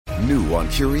New on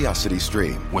Curiosity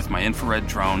Stream. With my infrared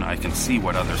drone, I can see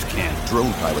what others can't.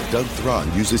 Drone pilot Doug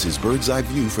Thron uses his bird's eye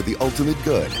view for the ultimate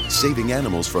good, saving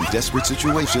animals from desperate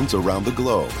situations around the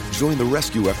globe. Join the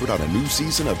rescue effort on a new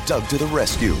season of Doug to the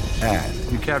Rescue. And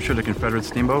you captured a Confederate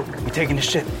steamboat? We're taking the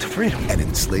ship to freedom. An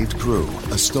enslaved crew,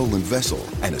 a stolen vessel,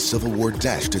 and a Civil War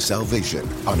dash to salvation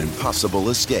on impossible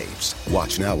escapes.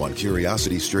 Watch now on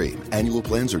Curiosity Stream. Annual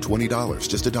plans are $20,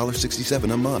 just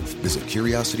 $1.67 a month. Visit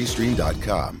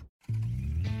curiositystream.com.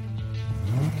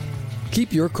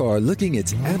 Keep your car looking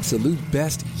its absolute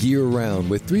best year-round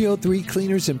with 303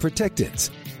 cleaners and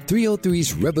protectants.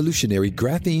 303's revolutionary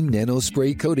graphene nano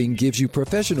spray coating gives you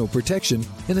professional protection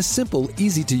in a simple,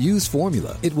 easy-to-use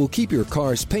formula. It will keep your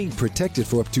car's paint protected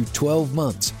for up to 12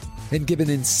 months and give an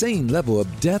insane level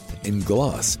of depth and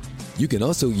gloss. You can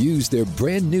also use their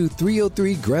brand new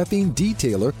 303 graphene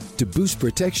detailer to boost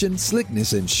protection,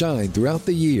 slickness, and shine throughout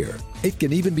the year. It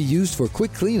can even be used for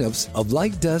quick cleanups of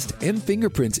light dust and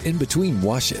fingerprints in between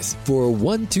washes. For a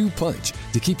 1-2 punch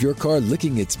to keep your car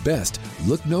looking its best,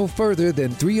 look no further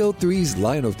than 303's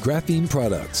line of graphene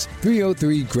products.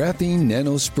 303 graphene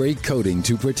nano spray coating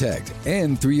to protect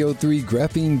and 303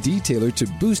 graphene detailer to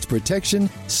boost protection,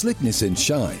 slickness, and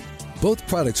shine. Both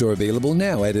products are available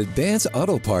now at Advance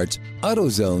Auto Parts,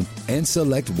 AutoZone, and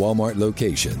select Walmart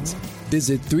locations.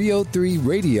 Visit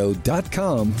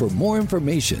 303radio.com for more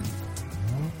information.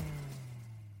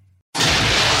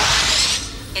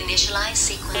 Initialize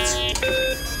sequence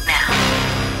now.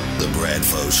 The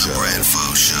Bradfo Show.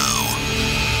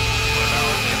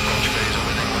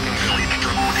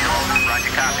 Roger,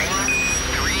 copy.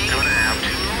 3, 2.5, 2,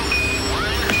 1.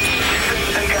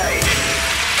 Engage.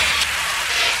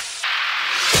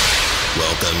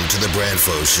 Welcome to the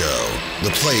Bradfo Show,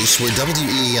 the place where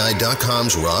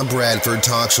WEEI.com's Rob Bradford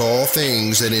talks all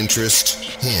things that interest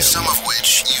him, some of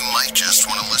which you might just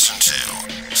want to listen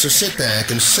to. So sit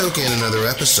back and soak in another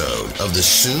episode of the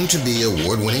soon-to-be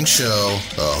award-winning show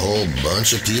a whole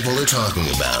bunch of people are talking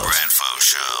about. The Bradfo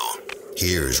Show.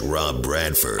 Here's Rob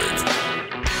Bradford.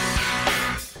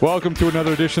 Welcome to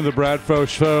another edition of the Bradfo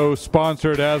Show,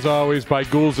 sponsored, as always, by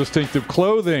Gould's Distinctive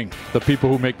Clothing, the people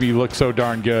who make me look so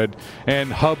darn good,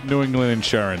 and Hub New England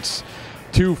Insurance.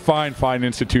 Two fine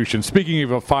institutions. Speaking of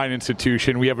a fine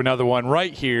institution, we have another one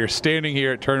right here, standing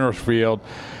here at Turner Field.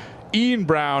 Ian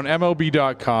Brown,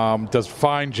 MLB.com, does a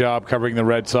fine job covering the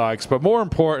Red Sox, but more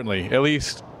importantly, at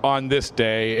least on this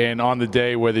day and on the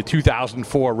day where the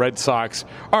 2004 Red Sox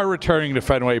are returning to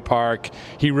Fenway Park,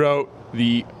 he wrote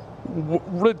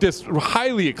this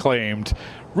highly acclaimed,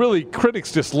 really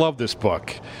critics just love this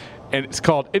book, and it's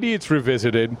called Idiots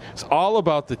Revisited. It's all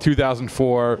about the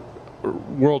 2004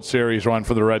 World Series run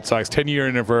for the Red Sox, 10-year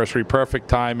anniversary, perfect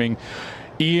timing.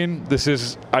 Ian,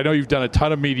 I know you've done a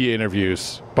ton of media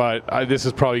interviews, but this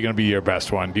is probably going to be your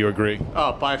best one. Do you agree?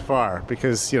 Oh, by far,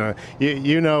 because you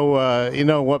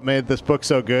know what made this book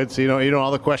so good, so you know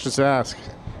all the questions to ask.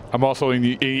 I'm also in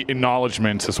the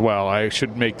acknowledgments as well. I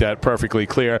should make that perfectly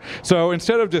clear. So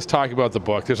instead of just talking about the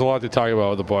book, there's a lot to talk about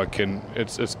with the book, and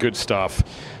it's good stuff.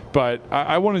 But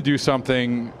I want to do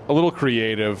something a little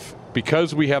creative.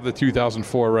 Because we have the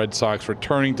 2004 Red Sox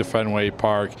returning to Fenway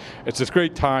Park, it's a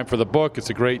great time for the book. It's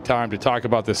a great time to talk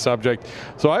about this subject.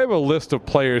 So I have a list of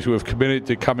players who have committed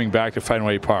to coming back to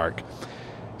Fenway Park.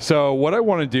 So what I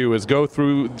want to do is go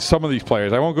through some of these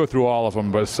players. I won't go through all of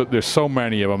them, but there's so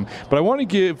many of them. But I want to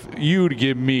give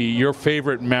me your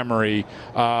favorite memory.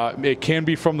 It can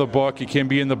be from the book. It can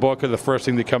be in the book or the first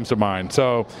thing that comes to mind.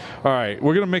 So, all right,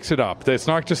 we're going to mix it up. It's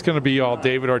not just going to be all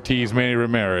David Ortiz, Manny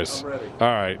Ramirez. All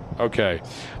right, okay.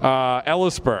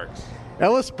 Ellis Burks.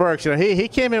 Ellis Burks, he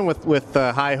came in with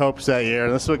high hopes that year.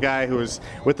 And this was a guy who was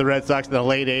with the Red Sox in the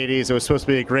late 80s. It was supposed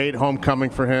to be a great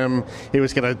homecoming for him. He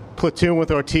was going to platoon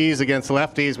with Ortiz against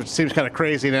lefties, which seems kind of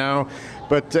crazy now.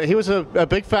 But he was a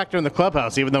big factor in the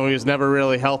clubhouse, even though he was never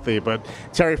really healthy. But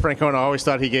Terry Francona always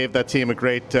thought he gave that team a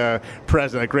great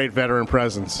presence, a great veteran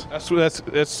presence. That's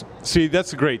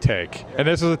a great take. And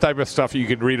this is the type of stuff you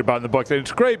can read about in the book. And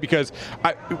it's great because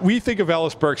we think of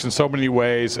Ellis Burks in so many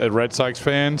ways as Red Sox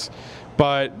fans,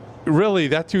 but really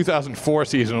that 2004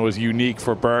 season was unique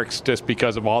for Burks just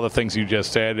because of all the things you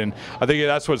just said. And I think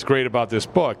that's what's great about this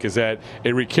book is that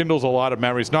it rekindles a lot of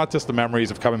memories, not just the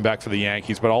memories of coming back for the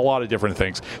Yankees, but a lot of different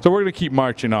things. So we're going to keep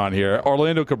marching on here.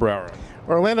 Orlando Cabrera.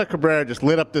 Orlando Cabrera just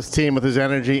lit up this team with his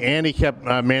energy, and he kept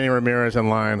Manny Ramirez in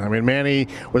line. I mean, Manny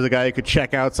was a guy who could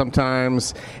check out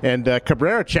sometimes, and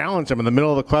Cabrera challenged him in the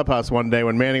middle of the clubhouse one day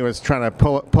when Manny was trying to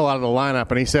pull out of the lineup,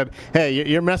 and he said, "Hey,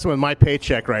 you're messing with my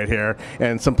paycheck right here."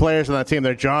 And some players on that team,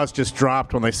 their jaws just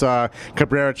dropped when they saw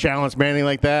Cabrera challenge Manny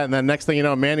like that, and then next thing you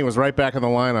know, Manny was right back in the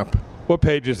lineup. What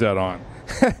page is that on?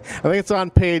 I think it's on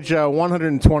page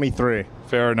 123.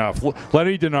 Fair enough.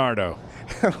 Lenny DiNardo.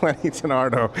 Lenny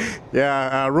DiNardo.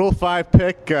 Yeah, Rule 5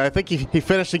 pick. I think he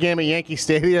finished the game at Yankee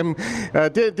Stadium.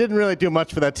 Didn't really do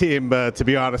much for that team, to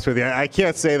be honest with you. I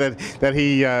can't say that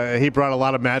he brought a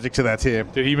lot of magic to that team.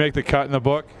 Did he make the cut in the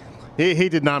book? He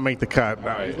did not make the cut.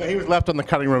 Right. He was left on the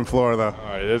cutting room floor, though.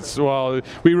 All right.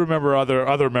 We remember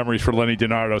other memories for Lenny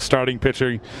DiNardo.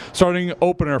 Starting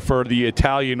opener for the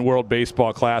Italian World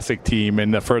Baseball Classic team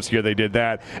in the first year they did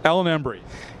that. Alan Embry.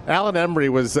 Alan Embry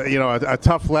was, a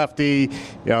tough lefty.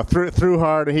 Threw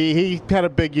hard. He had a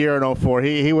big year in 04.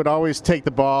 He would always take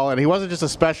the ball, and he wasn't just a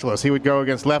specialist. He would go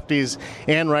against lefties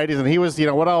and righties, and he was,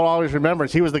 what I'll always remember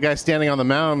is he was the guy standing on the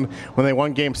mound when they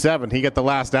won Game 7. He got the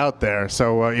last out there,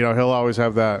 so he'll always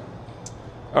have that.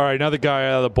 All right, another guy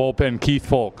out of the bullpen, Keith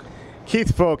Foulke.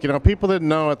 Keith Foulke, people didn't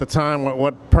know at the time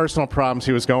what personal problems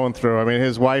he was going through. I mean,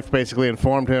 his wife basically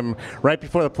informed him right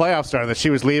before the playoffs started that she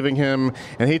was leaving him,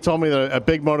 and he told me that a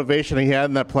big motivation he had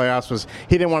in that playoffs was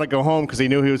he didn't want to go home because he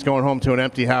knew he was going home to an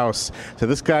empty house. So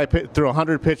this guy threw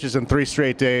 100 pitches in 3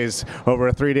 straight days over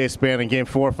a 3-day span in Game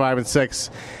 4, 5, and 6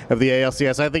 of the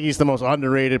ALCS. I think he's the most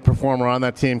underrated performer on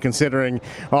that team, considering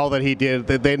all that he did.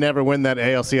 They never win that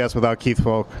ALCS without Keith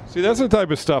Foulke. See, that's the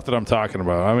type of stuff that I'm talking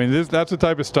about. I mean, that's the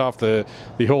type of stuff that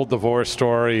the whole divorce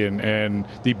story and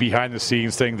the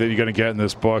behind-the-scenes thing that you're going to get in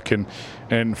this book,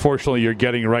 and fortunately you're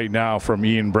getting right now from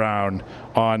Ian Brown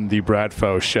on the Brad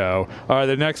Foch Show. All right,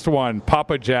 the next one,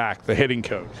 Papa Jack, the hitting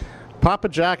coach. Papa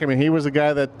Jack, he was a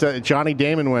guy that Johnny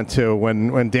Damon went to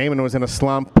when Damon was in a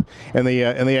slump in the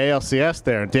ALCS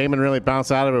there. And Damon really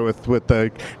bounced out of it with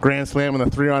the grand slam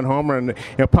and the 3-run homer. And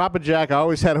Papa Jack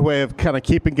always had a way of kind of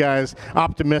keeping guys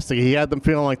optimistic. He had them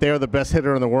feeling like they were the best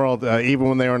hitter in the world, even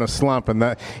when they were in a slump. And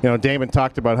that Damon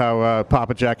talked about how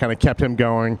Papa Jack kind of kept him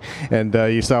going. And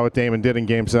you saw what Damon did in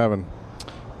Game 7.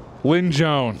 Lynn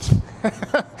Jones.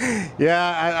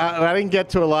 Yeah, I didn't get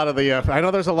to a lot of the. I know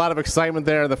there's a lot of excitement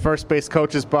there in the first base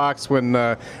coach's box when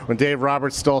Dave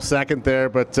Roberts stole second there,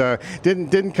 but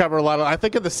didn't cover a lot of. I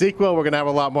think in the sequel we're going to have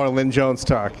a lot more Lynn Jones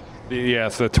talk.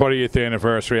 Yes, the 20th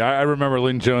anniversary. I remember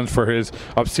Lynn Jones for his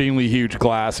obscenely huge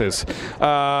glasses.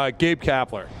 Gabe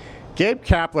Kapler. Gabe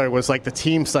Kapler was like the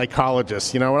team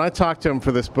psychologist. When I talked to him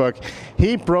for this book,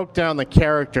 he broke down the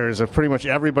characters of pretty much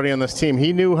everybody on this team.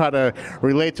 He knew how to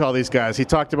relate to all these guys. He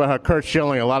talked about how Curt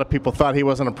Schilling, a lot of people thought he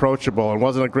wasn't approachable and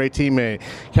wasn't a great teammate.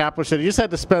 Kapler said you just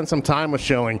had to spend some time with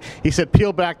Schilling. He said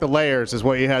peel back the layers is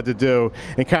what you had to do,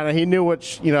 and kind of he knew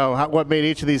what made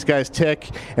each of these guys tick.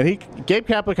 And Gabe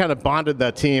Kapler kind of bonded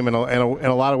that team in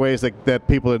a lot of ways that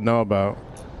people didn't know about.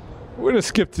 We're going to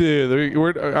skip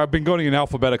to I've been going in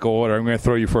alphabetical order. I'm going to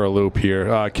throw you for a loop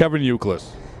here. Kevin Youkilis.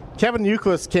 Kevin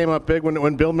Youkilis came up big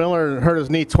when Bill Miller hurt his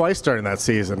knee twice during that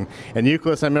season. And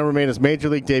Youkilis, I remember, made his major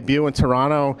league debut in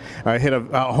Toronto, hit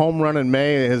a home run in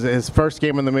May, his first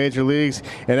game in the major leagues.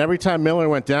 And every time Miller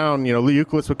went down,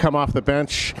 Youkilis would come off the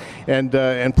bench and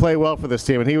play well for this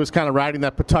team. And he was kind of riding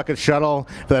that Pawtucket shuttle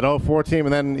for that 04 team.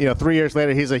 And then 3 years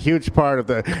later, he's a huge part of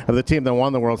the team that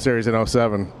won the World Series in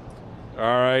 07. All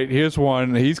right, here's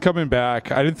one. He's coming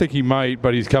back. I didn't think he might,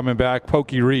 but he's coming back.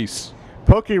 Pokey Reese.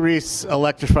 Pokey Reese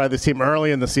electrified this team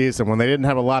early in the season when they didn't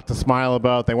have a lot to smile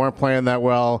about. They weren't playing that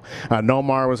well.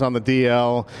 Nomar was on the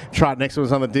DL. Trot Nixon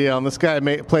was on the DL. And this guy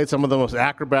played some of the most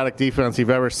acrobatic defense you've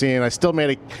ever seen. I still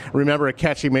remember a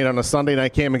catch he made on a Sunday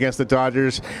night game against the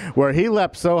Dodgers where he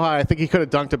leapt so high, I think he could have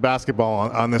dunked a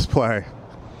basketball on this play.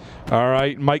 All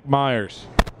right, Mike Myers.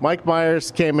 Mike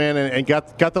Myers came in and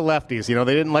got the lefties.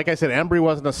 They didn't, like I said, Embry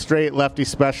wasn't a straight lefty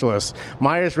specialist.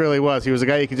 Myers really was. He was a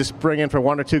guy you could just bring in for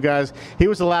one or two guys. He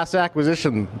was the last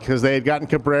acquisition because they had gotten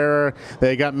Cabrera, they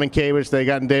had gotten Minkiewicz, they had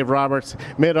gotten Dave Roberts.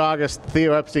 Mid-August,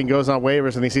 Theo Epstein goes on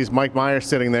waivers and he sees Mike Myers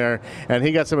sitting there, and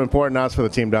he got some important outs for the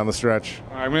team down the stretch.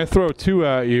 I'm going to throw two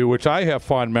at you, which I have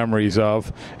fond memories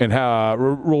of, and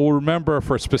will remember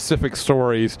for specific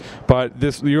stories, but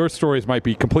your stories might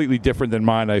be completely different than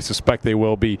mine. I suspect they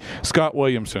will be. Scott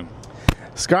Williamson.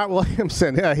 Scott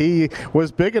Williamson, yeah, he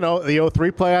was big in the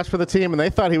 03 playoffs for the team, and they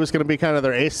thought he was going to be kind of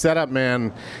their ace setup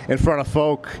man in front of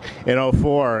Foch in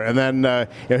 04. And then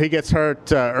he gets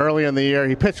hurt early in the year.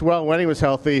 He pitched well when he was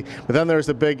healthy, but then there was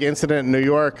a big incident in New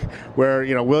York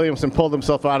where Williamson pulled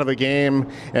himself out of a game,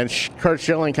 and Curt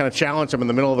Schilling kind of challenged him in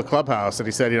the middle of the clubhouse, and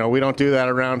he said, we don't do that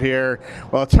around here.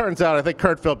 Well, it turns out I think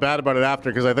Curt felt bad about it after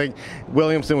because I think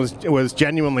Williamson was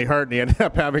genuinely hurt, and he ended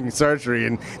up having surgery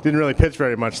and didn't really pitch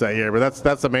very much that year. But that's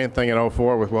that's the main thing in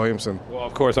 04 with Williamson. Well,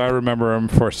 of course, I remember him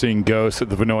for seeing Ghosts at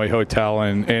the Vinoy Hotel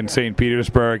in St.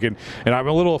 Petersburg, and I'm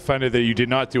a little offended that you did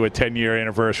not do a 10-year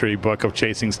anniversary book of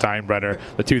Chasing Steinbrenner,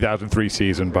 the 2003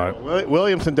 season. But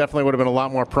Williamson definitely would have been a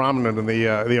lot more prominent in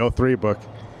the 03 book.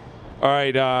 All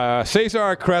right,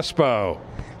 Cesar Crespo.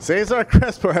 Cesar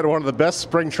Crespo had one of the best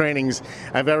spring trainings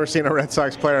I've ever seen a Red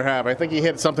Sox player have. I think he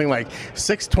hit something like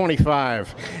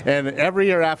 625. And every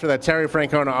year after that, Terry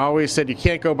Francona always said you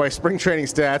can't go by spring training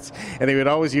stats, and he would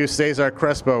always use Cesar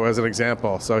Crespo as an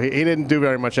example. So he didn't do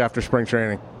very much after spring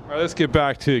training. All right, let's get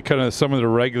back to kind of some of the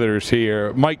regulars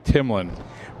here. Mike Timlin.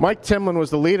 Mike Timlin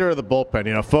was the leader of the bullpen.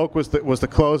 You know, Folk was the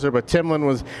closer, but Timlin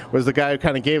was the guy who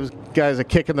kind of gave guys a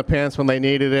kick in the pants when they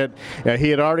needed it. He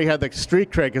had already had the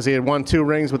street cred because he had won 2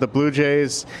 rings with the Blue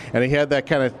Jays, and he had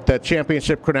that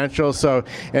championship credential. So,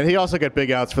 and he also got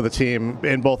big outs for the team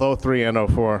in both 03 and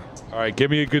 04. All right, give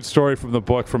me a good story from the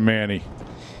book from Manny.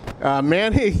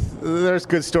 Manny, there's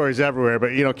good stories everywhere,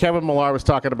 but you know, Kevin Millar was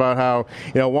talking about how,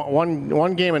 you know,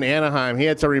 one game in Anaheim, he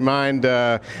had to remind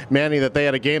Manny that they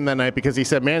had a game that night because he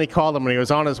said Manny called him when he was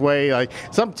on his way, like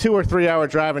some 2 or 3 hour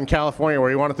drive in California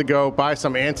where he wanted to go buy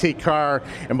some antique car,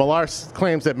 and Millar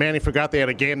claims that Manny forgot they had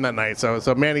a game that night, so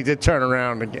Manny did turn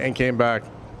around and came back.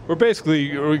 We're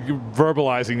basically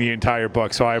verbalizing the entire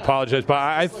book, so I apologize.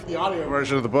 But it's like the audio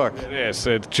version of the book. It is.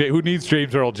 Who needs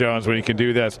James Earl Jones when he can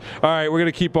do this? All right, we're going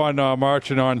to keep on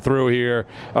marching on through here.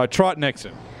 Trot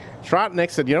Nixon. Trot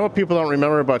Nixon, you know what people don't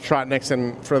remember about Trot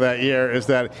Nixon for that year is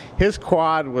that his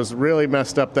quad was really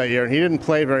messed up that year, and he didn't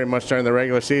play very much during the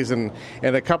regular season.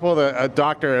 And a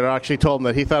doctor had actually told him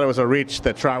that he thought it was a reach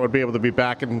that Trot would be able to be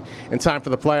back in time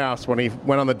for the playoffs when he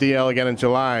went on the DL again in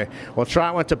July. Well,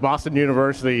 Trot went to Boston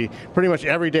University pretty much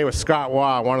every day with Scott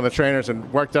Waugh, one of the trainers,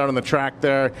 and worked out on the track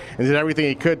there and did everything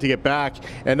he could to get back.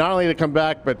 And not only to come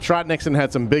back, but Trot Nixon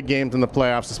had some big games in the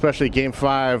playoffs, especially Game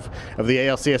 5 of the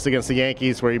ALCS against the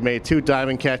Yankees, where he made 2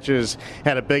 diving catches,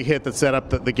 had a big hit that set up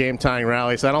the game-tying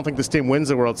rally. So I don't think this team wins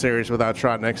the World Series without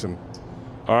Trot Nixon.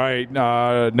 All right,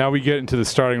 now we get into the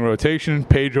starting rotation.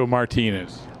 Pedro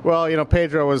Martinez. Well, you know,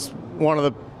 Pedro was one of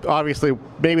the, obviously,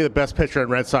 maybe the best pitcher in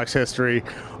Red Sox history.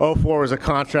 04 was a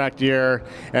contract year,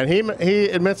 and he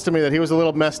admits to me that he was a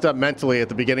little messed up mentally at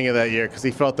the beginning of that year because he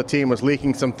felt the team was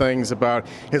leaking some things about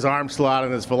his arm slot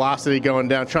and his velocity going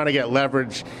down, trying to get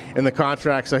leverage in the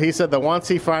contract. So he said that once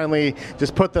he finally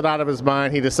just put that out of his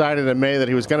mind, he decided in May that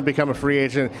he was going to become a free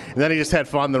agent, and then he just had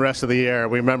fun the rest of the year.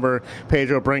 We remember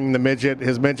Pedro bringing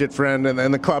his midget friend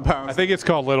in the clubhouse. I think it's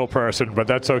called Little Person, but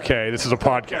that's okay. This is a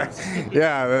podcast.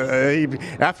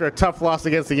 Yeah, after a tough loss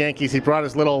against the Yankees, he brought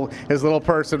his little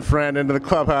person friend into the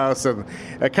clubhouse, and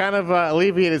it kind of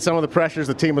alleviated some of the pressures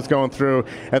the team was going through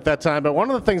at that time. But one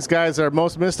of the things guys are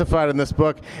most mystified in this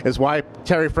book is why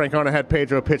Terry Francona had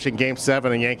Pedro pitching Game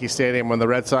 7 in Yankee Stadium when the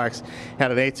Red Sox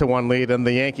had an 8-1 lead, and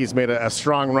the Yankees made a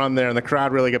strong run there, and the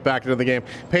crowd really got back into the game.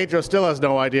 Pedro still has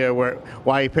no idea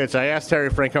why he pitched. I asked Terry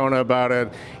Francona about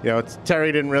it. You know,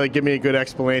 Terry didn't really give me a good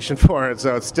explanation for it,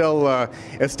 so it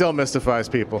still mystifies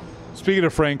people. Speaking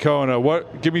of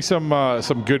Francona, give me some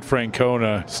good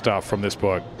Francona stuff from this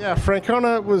book. Yeah,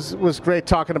 Francona was great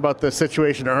talking about the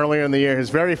situation earlier in the year. His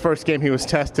very first game he was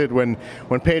tested when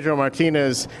Pedro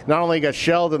Martinez not only got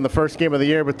shelled in the first game of the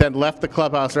year, but then left the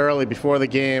clubhouse early before the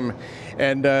game.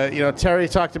 And, Terry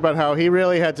talked about how he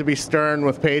really had to be stern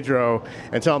with Pedro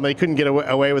and tell him that he couldn't get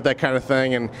away with that kind of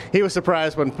thing. And he was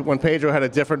surprised when Pedro had a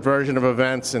different version of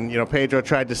events. And, Pedro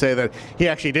tried to say that he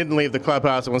actually didn't leave the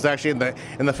clubhouse and was actually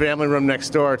in the family room next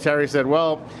door. Terry said,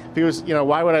 well, if he was,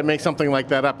 why would I make something like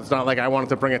that up? It's not like I wanted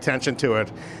to bring attention to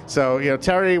it. So,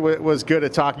 Terry was good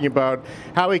at talking about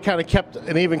how he kind of kept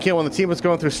an even keel when the team was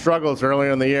going through struggles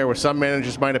earlier in the year where some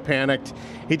managers might have panicked.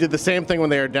 He did the same thing when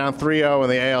they were down 3-0 in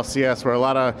the ALCS, where a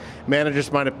lot of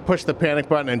managers might have pushed the panic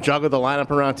button and juggled the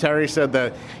lineup around. Terry said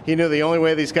that he knew the only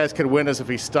way these guys could win is if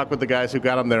he stuck with the guys who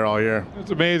got him there all year.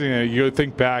 It's amazing. You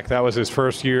think back, that was his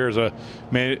first year as a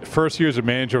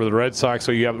manager of the Red Sox.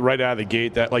 So you have right out of the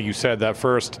gate that, like you said, that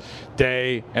first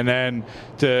day, and then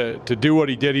to do what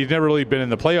he did. He's never really been in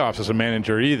the playoffs as a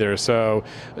manager either. So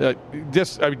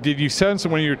did you sense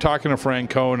when you were talking to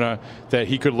Francona that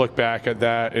he could look back at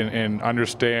that and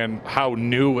understand how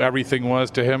new everything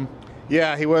was to him?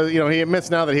 Yeah, he was. He admits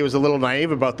now that he was a little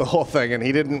naive about the whole thing, and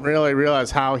he didn't really realize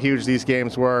how huge these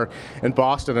games were in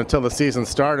Boston until the season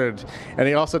started. And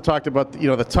he also talked about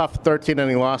the tough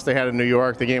 13-inning loss they had in New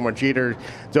York, the game where Jeter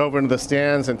dove into the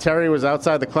stands, and Terry was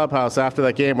outside the clubhouse after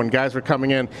that game when guys were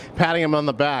coming in, patting him on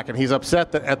the back, and he's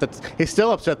upset he's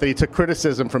still upset that he took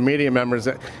criticism from media members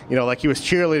that like he was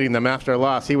cheerleading them after a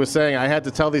loss. He was saying, I had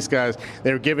to tell these guys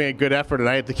they were giving a good effort, and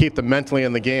I had to keep them mentally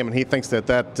in the game, and he thinks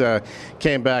that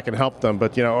came back and helped them.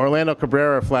 But Orlando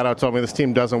Cabrera flat out told me this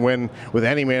team doesn't win with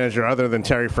any manager other than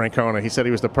Terry Francona. He said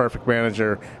he was the perfect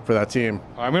manager for that team.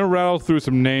 I'm going to rattle through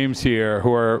some names here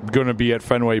who are going to be at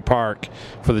Fenway Park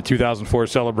for the 2004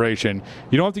 celebration.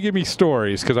 You don't have to give me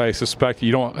stories because I suspect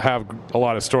you don't have a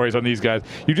lot of stories on these guys.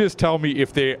 You just tell me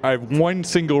if I have one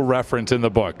single reference in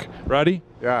the book. Ready?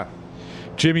 Yeah.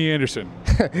 Jimmy Anderson.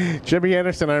 Jimmy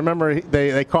Anderson, I remember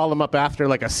they called him up after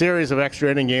like a series of extra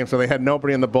inning games where they had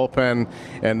nobody in the bullpen.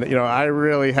 And, I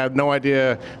really had no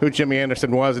idea who Jimmy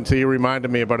Anderson was until you reminded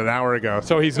me about an hour ago.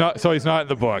 So he's not in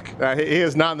the book. He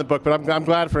is not in the book, but I'm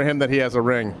glad for him that he has a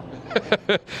ring.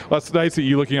 Well, it's nice that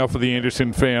you looking out for the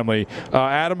Anderson family.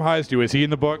 Adam Heisdu, is he in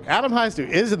the book? Adam Heisdu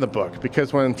is in the book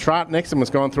because when Trot Nixon was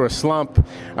going through a slump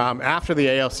after the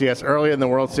ALCS early in the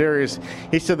World Series,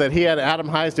 he said that he had Adam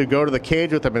Heisdu go to the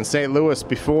cage with him in St. Louis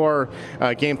before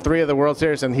Game 3 of the World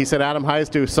Series, and he said Adam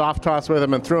Heisdu soft tossed with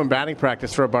him and threw him batting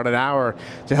practice for about an hour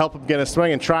to help him get a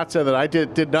swing. And Trot said that I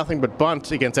did nothing but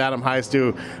bunt against Adam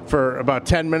Heisdu for about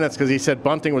 10 minutes because he said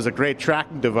bunting was a great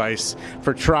tracking device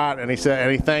for Trot, and he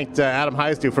thanked Adam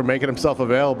Heisdu for making himself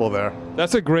available there.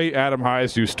 That's a great Adam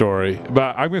Heisdu story,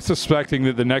 but I'm suspecting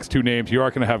that the next two names you are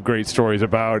going to have great stories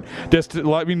about. Just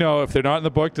let me know if they're not in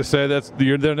the book to say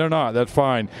they're not. That's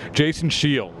fine. Jason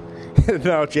Shield.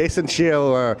 No, Jason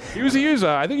Shield. He was.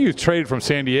 I think he was traded from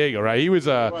San Diego, right? He was.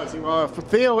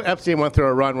 Theo Epstein went through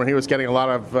a run where he was getting a lot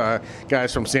of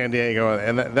guys from San Diego,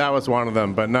 and that was one of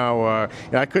them. But no,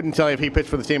 I couldn't tell you if he pitched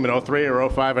for the team in 03 or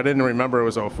 05. I didn't remember it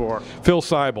was 04. Phil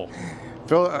Seibel.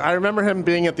 I remember him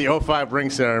being at the 05 ring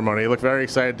ceremony. He looked very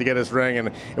excited to get his ring, and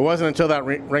it wasn't until that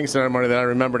ring ceremony that I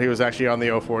remembered he was actually on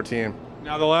the 04 team.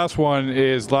 Now, the last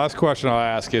question I'll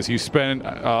ask is you spent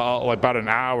about an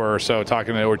hour or so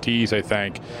talking to Ortiz, I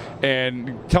think.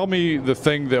 And tell me the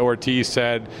thing that Ortiz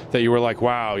said that you were like,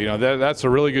 wow, that's a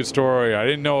really good story. I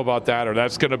didn't know about that, or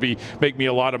that's going to make me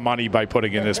a lot of money by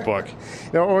putting in this book.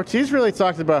 Ortiz really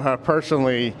talked about how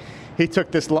personally he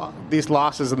took these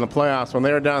losses in the playoffs when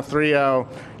they were down 3-0,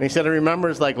 and he said he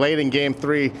remembers late in Game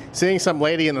 3 seeing some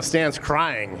lady in the stands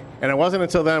crying, and it wasn't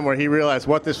until then where he realized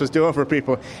what this was doing for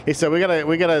people. He said,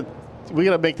 we gotta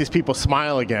make these people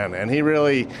smile again, and he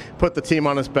really put the team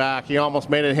on his back. He almost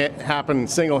made it happen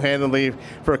single-handedly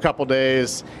for a couple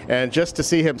days, and just to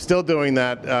see him still doing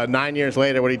that 9 years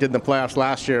later, what he did in the playoffs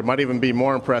last year, might even be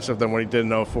more impressive than what he did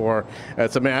in 04. I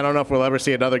don't know if we'll ever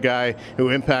see another guy who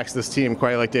impacts this team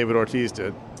quite like David Ortiz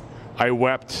did. I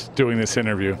wept doing this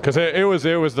interview because it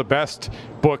was the best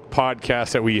book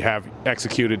podcast that we have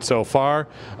executed so far.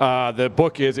 The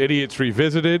book is Idiots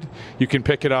Revisited. You can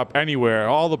pick it up anywhere,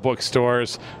 all the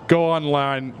bookstores. Go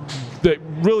online.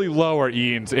 Really lower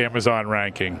Ian's Amazon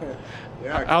ranking.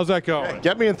 Yeah. How's that going?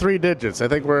 Get me in 3 digits. I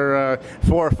think we're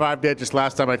 4 or 5 digits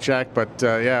last time I checked, but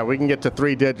we can get to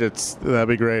 3 digits. That'd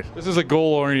be great. This is a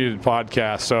goal-oriented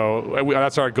podcast, so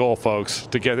that's our goal, folks,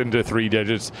 to get into 3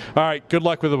 digits. All right, good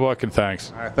luck with the book, and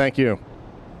thanks. All right, thank you.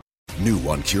 New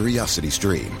on Curiosity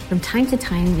Stream. From time to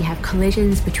time, we have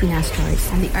collisions between asteroids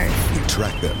and the Earth. We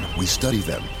track them, we study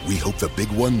them, we hope the big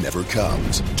one never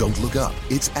comes. Don't look up,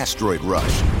 it's Asteroid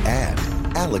Rush. And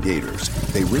alligators.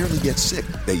 They rarely get sick.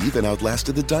 They even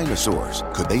outlasted the dinosaurs.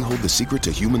 Could they hold the secret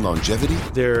to human longevity?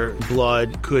 Their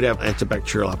blood could have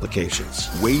antibacterial applications.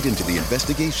 Wade into the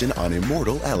investigation on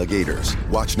immortal alligators.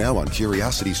 Watch now on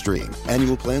Curiosity Stream.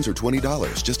 Annual plans are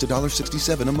 $20, just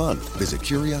 $1.67 a month. Visit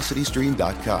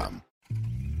curiositystream.com.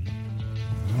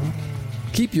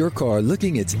 Keep your car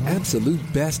looking its absolute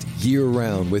best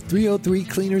year-round with 303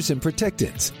 Cleaners and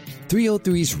Protectants.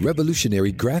 303's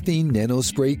revolutionary graphene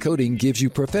nanospray coating gives you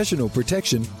professional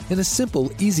protection in a simple,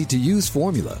 easy-to-use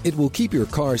formula. It will keep your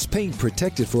car's paint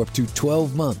protected for up to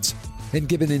 12 months and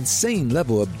give an insane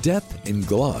level of depth and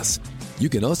gloss. You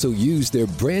can also use their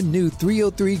brand new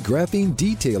 303 graphene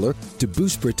detailer to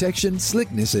boost protection,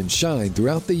 slickness, and shine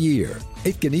throughout the year.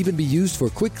 It can even be used for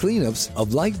quick cleanups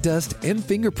of light dust and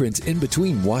fingerprints in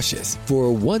between washes. For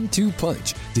a 1-2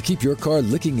 punch to keep your car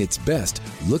looking its best,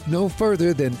 look no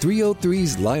further than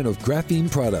 303's line of graphene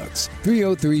products.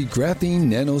 303 graphene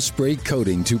nanospray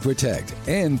coating to protect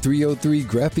and 303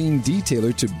 graphene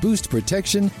detailer to boost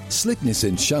protection, slickness,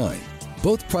 and shine.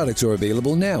 Both products are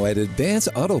available now at Advance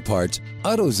Auto Parts,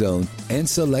 AutoZone, and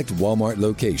select Walmart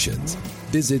locations.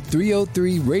 Visit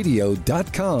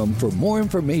 303radio.com for more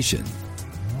information.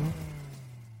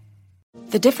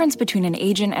 The difference between an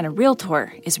agent and a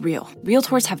realtor is real.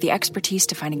 Realtors have the expertise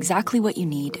to find exactly what you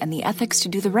need and the ethics to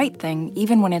do the right thing,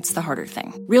 even when it's the harder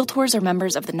thing. Realtors are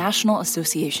members of the National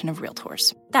Association of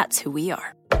Realtors. That's who we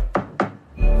are.